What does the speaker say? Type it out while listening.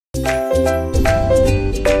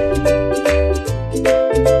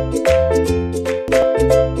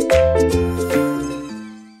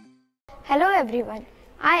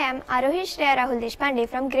am Aarohi Shreya Rahul Deshpande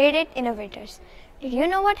from Grade 8 Innovators. Did you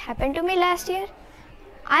know what happened to me last year?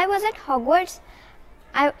 I was at Hogwarts.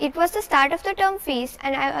 It was the start of the term feast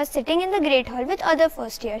and I was sitting in the Great Hall with other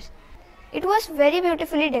first years. It was very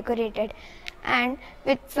beautifully decorated and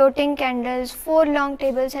with floating candles, 4 long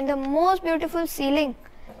tables and the most beautiful ceiling.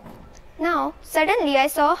 Now, suddenly I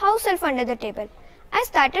saw a house elf under the table. I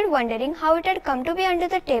started wondering how it had come to be under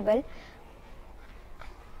the table.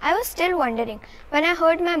 I was still wondering when I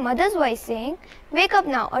heard my mother's voice saying, "Wake up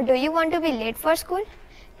now, or do you want to be late for school?"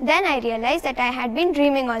 Then I realized that I had been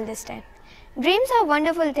dreaming all this time. Dreams are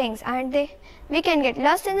wonderful things, aren't they? We can get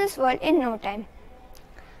lost in this world in no time.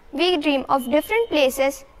 We dream of different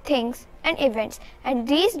places, things and events, and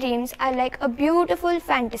these dreams are like a beautiful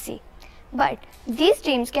fantasy. But these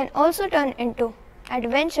dreams can also turn into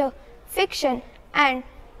adventure, fiction and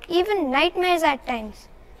even nightmares at times.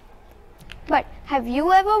 But have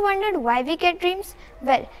you ever wondered why we get dreams?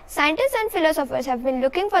 Well, scientists and philosophers have been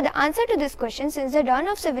looking for the answer to this question since the dawn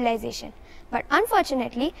of civilization. But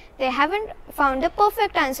unfortunately, they haven't found the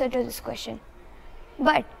perfect answer to this question.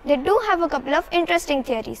 But they do have a couple of interesting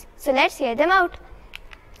theories, so let's hear them out.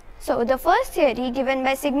 So the first theory, given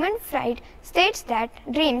by Sigmund Freud, states that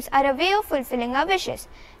dreams are a way of fulfilling our wishes.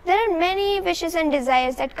 There are many wishes and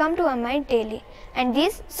desires that come to our mind daily, and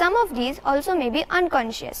some of these also may be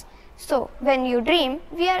unconscious. So, when you dream,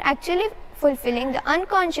 we are actually fulfilling the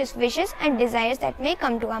unconscious wishes and desires that may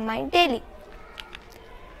come to our mind daily.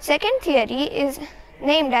 Second theory is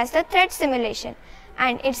named as the threat simulation,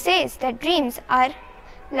 and it says that dreams are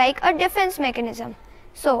like a defense mechanism.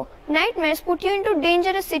 So, nightmares put you into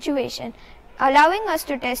dangerous situation, allowing us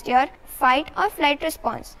to test your fight or flight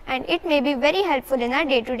response, and it may be very helpful in our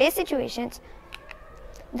day-to-day situations.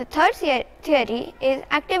 The third theory is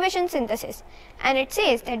activation synthesis, and it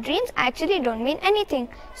says that dreams actually don't mean anything.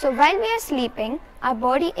 So while we are sleeping, our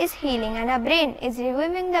body is healing and our brain is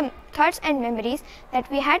reviving the thoughts and memories that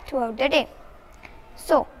we had throughout the day.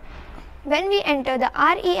 So when we enter the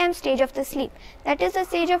REM stage of the sleep, that is the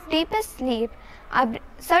stage of deepest sleep,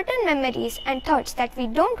 certain memories and thoughts that we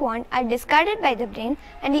don't want are discarded by the brain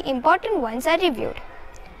and the important ones are reviewed.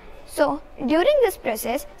 So, during this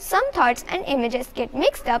process, some thoughts and images get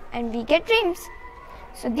mixed up and we get dreams.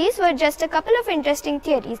 So, these were just a couple of interesting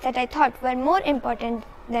theories that I thought were more important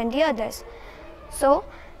than the others. So,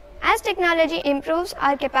 as technology improves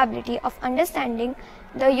our capability of understanding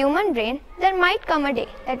the human brain, there might come a day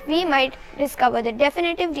that we might discover the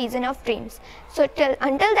definitive reason of dreams. So,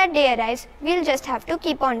 until that day arrives, we'll just have to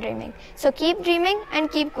keep on dreaming. So, keep dreaming and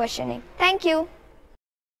keep questioning. Thank you.